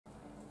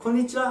こん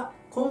にちは。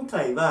今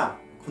回は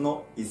こ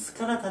の椅子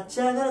から立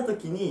ち上がると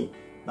きに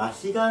麻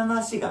痺側の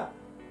足が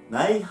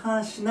内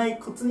反しない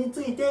コツに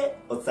ついて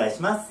お伝え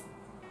します。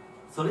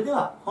それで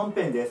は本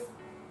編です。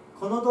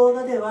この動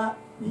画では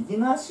右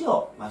の足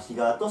を麻痺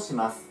側とし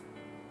ます。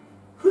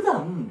普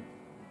段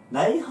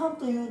内反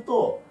という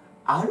と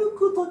歩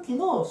く時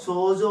の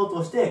症状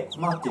として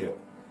困っている、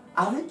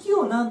歩き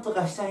を何と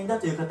かしたいんだ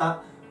という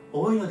方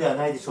多いのでは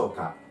ないでしょう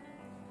か。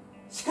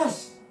しか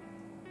し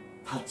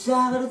立ち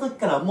上がる時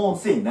からもう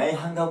すでに内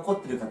反が起こ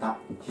っている方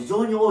非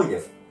常に多いで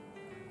す。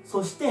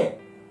そして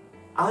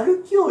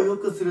歩きを良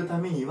くするた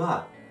めに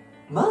は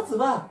まず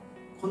は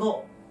こ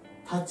の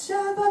立ち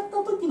上がっ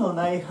た時の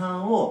内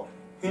反を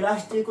減ら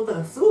していくこと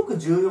がすごく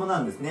重要な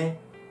んですね。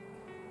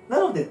な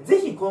のでぜ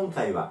ひ今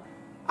回は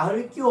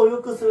歩きを良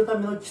くするた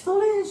めの基礎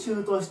練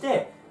習とし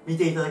て見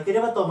ていただけ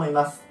ればと思い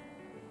ます。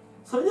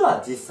それで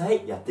は実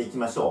際やっていき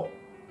ましょ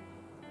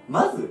う。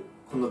まず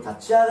この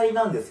立ち上がり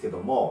なんですけど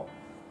も、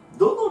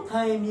どの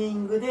タイミ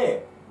ング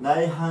で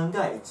内反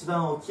が一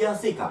番起きや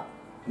すいか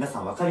皆さ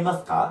ん分かりま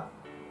すか？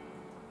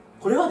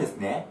これはです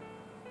ね、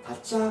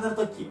立ち上がる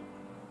とき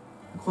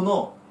こ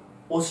の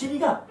お尻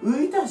が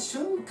浮いた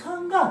瞬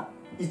間が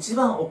一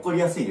番起こり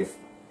やすいです。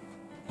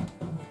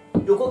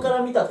横か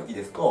ら見たとき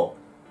ですと、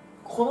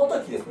この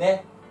時です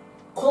ね、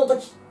この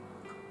時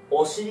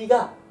お尻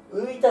が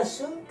浮いた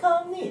瞬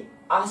間に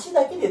足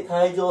だけで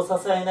体重を支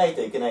えない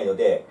といけないの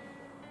で、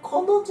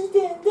この時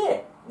点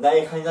で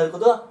内反になるこ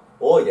とが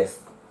多いで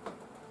す。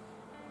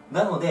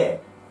なの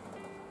で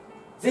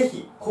ぜ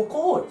ひこ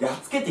こをやっ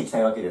つけていきた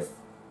いわけです。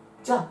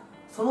じゃあ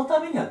その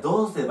ためには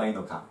どうすればいい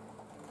のか。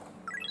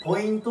ポ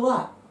イント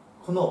は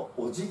この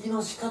お辞儀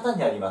の仕方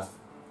にあります。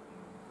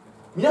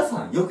皆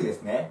さんよくで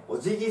すね、お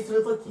辞儀す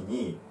るとき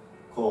に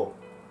こ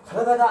う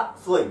体が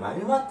すごい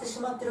丸まって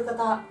しまっている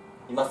方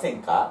いませ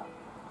んか？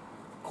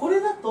これ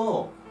だ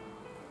と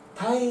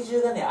体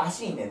重がね、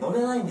足にね乗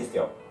れないんです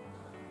よ。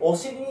お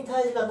尻に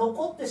体重が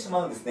残ってし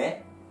まうんです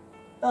ね。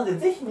なので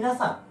ぜひ皆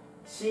さ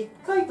んし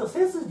っかりと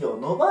背筋を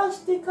伸ば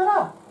してか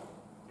ら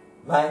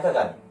前か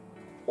がみ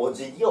お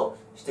辞儀を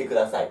してく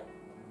ださい。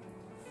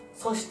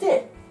そし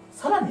て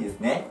さらにで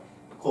すね、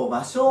こう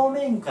真正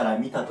面から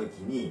見た時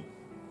に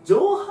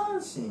上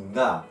半身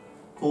が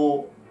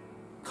こ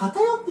う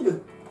偏ってい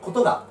るこ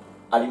とが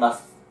ありま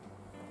す。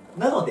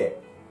なの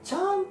でちゃ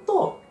ん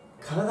と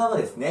体は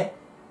ですね、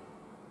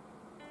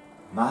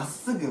まっ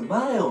すぐ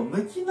前を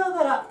向きな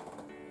がら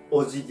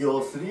お辞儀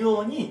をする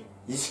ように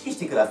意識し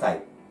てくださ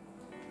い。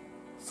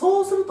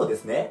そうするとで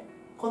すね、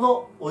こ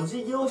のお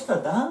辞儀をし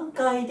た段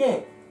階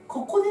で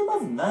ここでま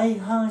ず内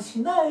反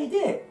しない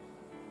で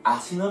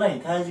足の裏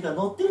に体重が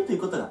乗っているとい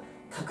うことが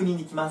確認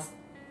できます。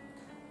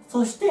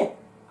そして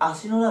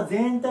足の裏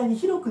全体に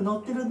広く乗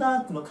ってるな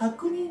っていうのを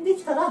確認で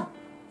きたら、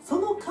そ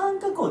の感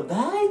覚を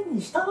大事に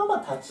したま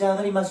ま立ち上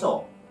がりまし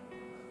ょ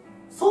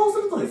う。そうす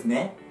るとです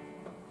ね、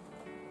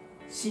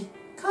し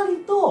っか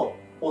りと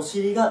お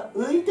尻が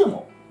浮いて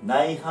も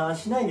内反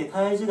しないで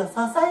体重が支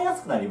えや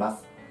すくなりま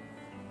す。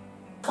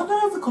必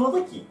ずこの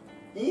時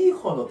いい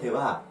方の手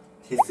は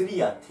手すり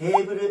やテ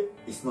ーブル、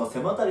椅子の背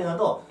もたれな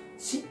ど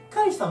しっ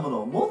かりしたも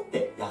のを持っ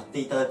てやって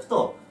いただく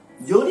と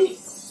より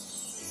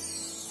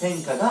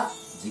変化が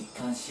実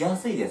感しや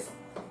すいです。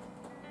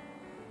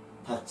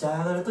立ち上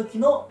がる時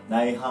の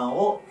内反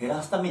を減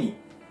らすために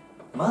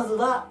まず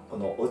はこ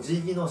のお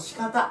辞儀の仕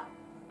方、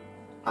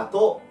あ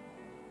と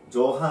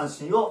上半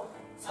身を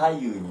左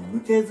右に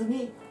向けず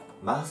に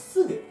まっ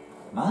すぐ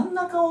真ん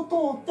中を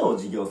通ってお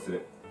辞儀をす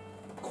る、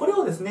これ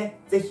をですね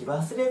ぜひ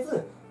忘れ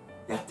ず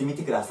やってみ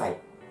てください。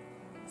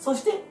そ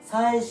して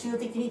最終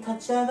的に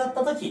立ち上がっ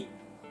た時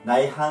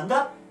内反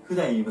が普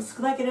段よりも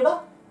少なけれ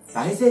ば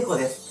大成功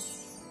で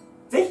す。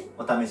ぜひ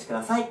お試しく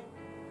ださい。